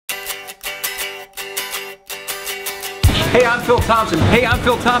Hey, I'm Phil Thompson. Hey, I'm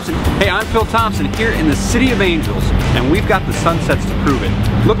Phil Thompson. Hey, I'm Phil Thompson here in the City of Angels, and we've got the sunsets to prove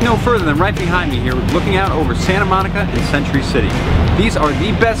it. Look no further than right behind me here, looking out over Santa Monica and Century City. These are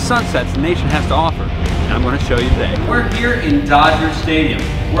the best sunsets the nation has to offer, and I'm going to show you today. We're here in Dodger Stadium.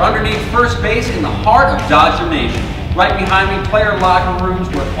 We're underneath first base in the heart of Dodger Nation. Right behind me, player locker rooms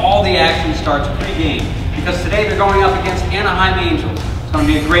where all the action starts pre-game, because today they're going up against Anaheim Angels. It's going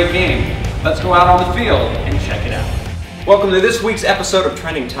to be a great game. Let's go out on the field and check it out. Welcome to this week's episode of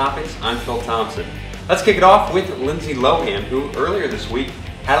Trending Topics. I'm Phil Thompson. Let's kick it off with Lindsay Lohan, who earlier this week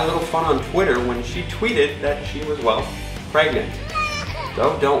had a little fun on Twitter when she tweeted that she was, well, pregnant.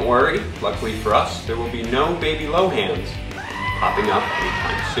 So don't worry, luckily for us, there will be no baby Lohans popping up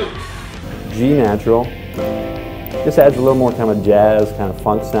anytime soon. G natural. This adds a little more kind of jazz, kind of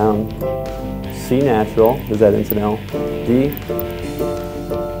funk sound. C natural, is that incidental? D,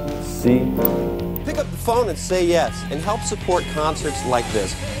 C. Pick up the phone and say yes, and help support concerts like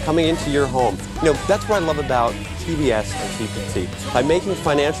this coming into your home. You know, that's what I love about TBS and QVC. By making a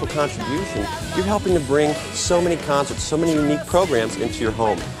financial contribution, you're helping to bring so many concerts, so many unique programs into your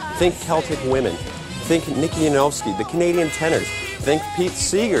home. Think Celtic Women, think Nikki Yanofsky, the Canadian Tenors, think Pete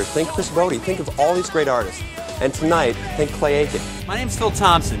Seeger, think Chris Bodie, think of all these great artists. And tonight, think Clay Aiken. My name's Phil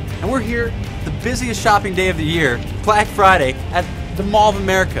Thompson, and we're here the busiest shopping day of the year, Black Friday, at the Mall of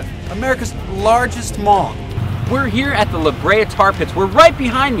America, America's largest mall. We're here at the La Brea Tar Pits. We're right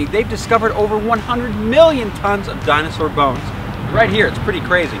behind me. They've discovered over 100 million tons of dinosaur bones. Right here, it's pretty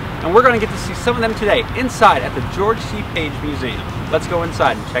crazy. And we're going to get to see some of them today inside at the George C. Page Museum. Let's go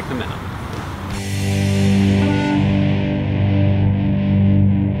inside and check them out.